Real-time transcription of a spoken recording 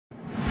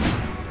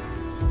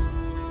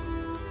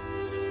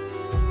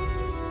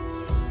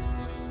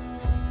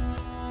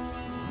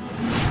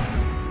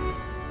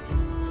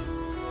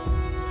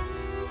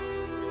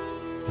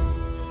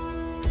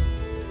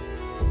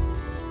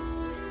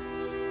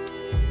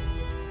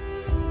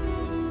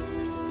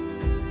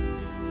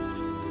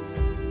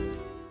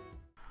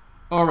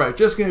Alright,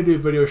 just going to do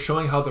a video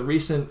showing how the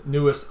recent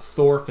newest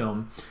Thor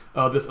film,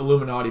 this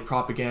Illuminati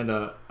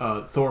propaganda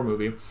Thor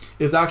movie,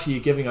 is actually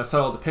giving a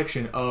subtle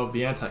depiction of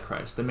the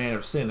Antichrist, the man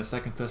of sin, as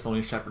 2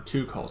 Thessalonians chapter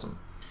 2 calls him.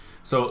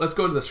 So let's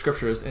go to the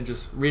scriptures and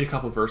just read a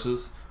couple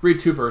verses, read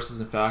 2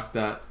 verses in fact,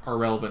 that are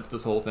relevant to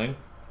this whole thing.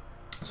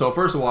 So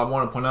first of all, I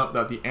want to point out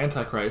that the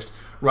Antichrist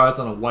rides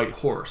on a white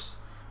horse.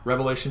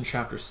 Revelation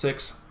chapter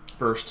 6,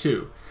 verse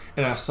 2.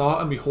 And I saw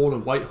and behold a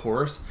white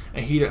horse,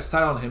 and he that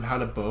sat on him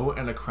had a bow,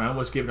 and a crown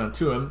was given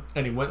unto him,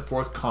 and he went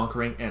forth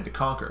conquering and to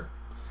conquer.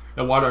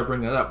 Now why do I bring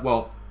that up?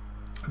 Well,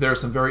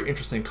 there's some very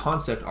interesting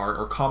concept art,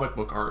 or comic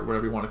book art,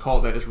 whatever you want to call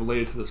it, that is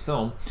related to this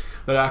film,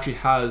 that actually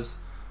has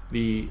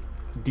the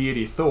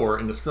deity Thor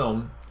in this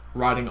film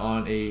riding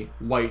on a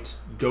white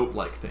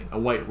goat-like thing, a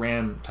white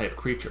ram-type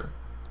creature,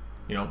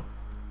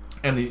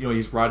 and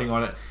he's riding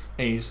on it,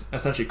 and he's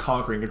essentially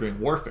conquering or doing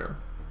warfare.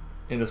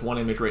 In this one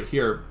image right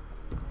here,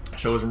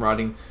 shows him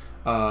riding,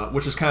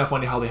 which is kind of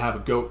funny how they have a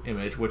goat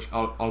image, which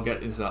I'll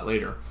get into that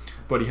later.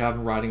 But you have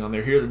him riding on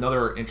there. Here's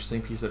another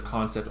interesting piece of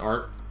concept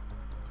art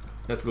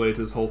that's related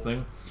to this whole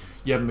thing.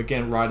 You have him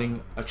again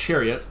riding a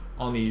chariot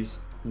on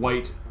these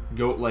white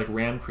goat-like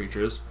ram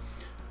creatures,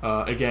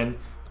 again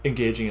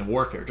engaging in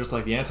warfare, just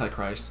like the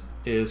Antichrist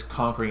is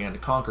conquering and to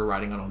conquer,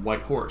 riding on a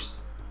white horse.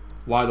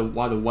 Why the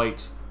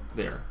white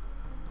there?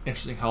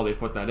 Interesting how they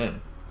put that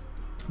in.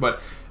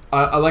 But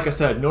like I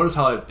said, notice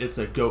how it's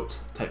a goat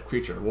type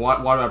creature. Why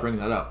do I bring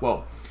that up?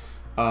 Well,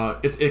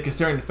 it's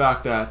considering the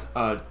fact that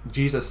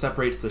Jesus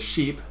separates the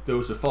sheep,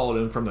 those who followed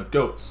him, from the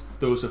goats,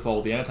 those who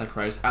follow the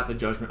Antichrist, at the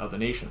judgment of the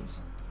nations.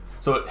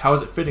 So how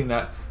is it fitting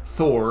that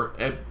Thor,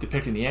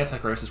 depicting the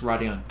Antichrist, is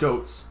riding on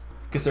goats,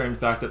 considering the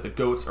fact that the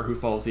goats are who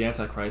follows the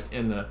Antichrist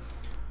in the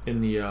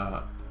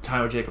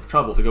time of Jacob's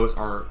trouble? The goats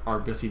are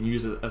basically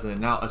used as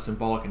a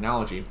symbolic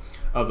analogy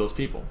of those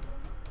people.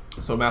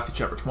 So Matthew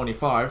chapter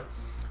 25,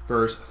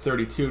 verse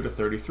 32 to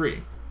 33.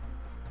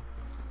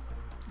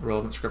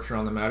 Relevant scripture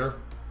on the matter.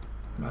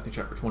 Matthew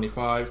chapter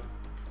 25,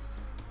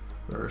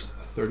 verse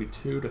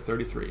 32 to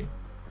 33.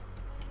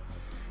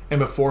 And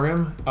before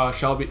him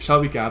shall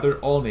be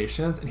gathered all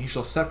nations, and he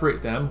shall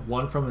separate them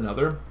one from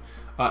another,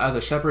 as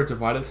a shepherd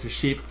divideth his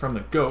sheep from the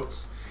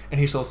goats,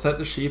 and he shall set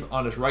the sheep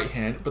on his right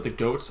hand, but the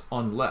goats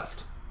on the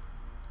left.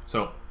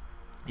 So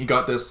you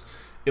got this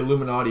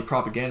Illuminati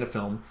propaganda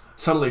film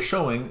subtly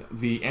showing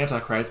the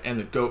Antichrist and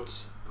the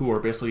goats who are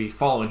basically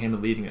following him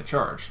and leading the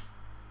charge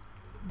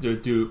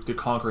to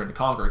conquer and to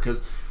conquer,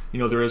 because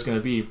there is going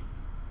to be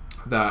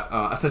that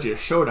essentially a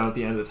showdown at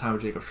the end of the time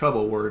of Jacob's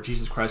trouble, where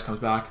Jesus Christ comes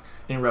back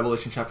in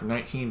Revelation chapter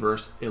 19,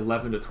 verse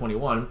 11 to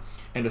 21,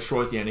 and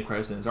destroys the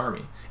Antichrist and his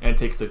army, and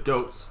takes the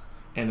goats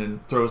and then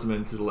throws them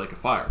into the lake of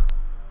fire.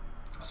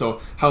 So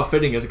how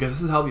fitting is it, because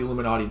this is how the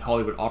Illuminati in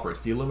Hollywood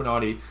operates. The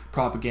Illuminati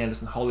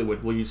propagandists in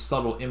Hollywood will use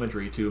subtle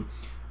imagery to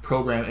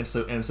program and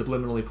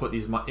subliminally put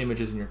these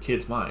images in your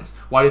kids' minds.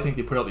 Why do you think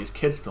they put out these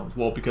kids' films?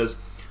 Well, because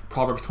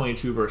Proverbs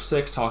 22 verse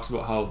 6 talks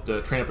about how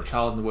to train up a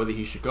child in the way that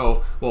he should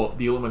go. Well,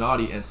 the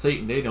Illuminati and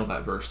Satan, they know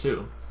that verse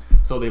too.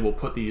 So they will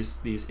put this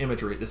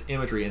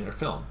imagery in their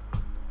film.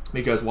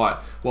 Because why?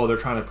 Well, they're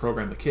trying to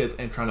program the kids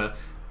and trying to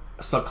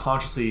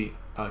subconsciously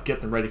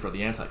get them ready for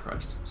the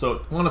Antichrist.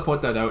 So I want to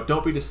point that out.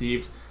 Don't be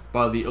deceived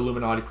by the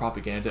Illuminati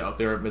propaganda out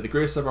there. May the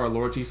grace of our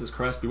Lord Jesus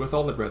Christ be with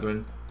all the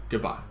brethren.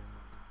 Goodbye.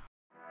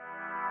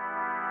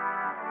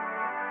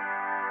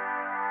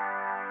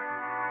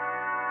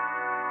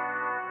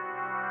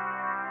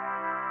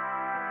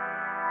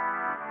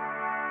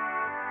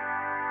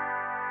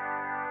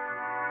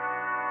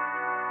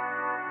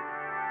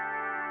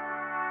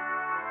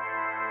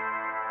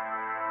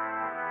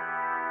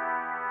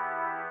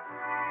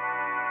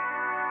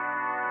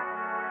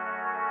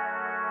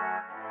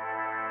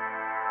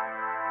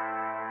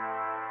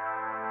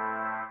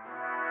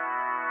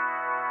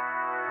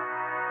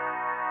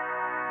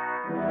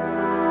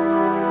 Thank you.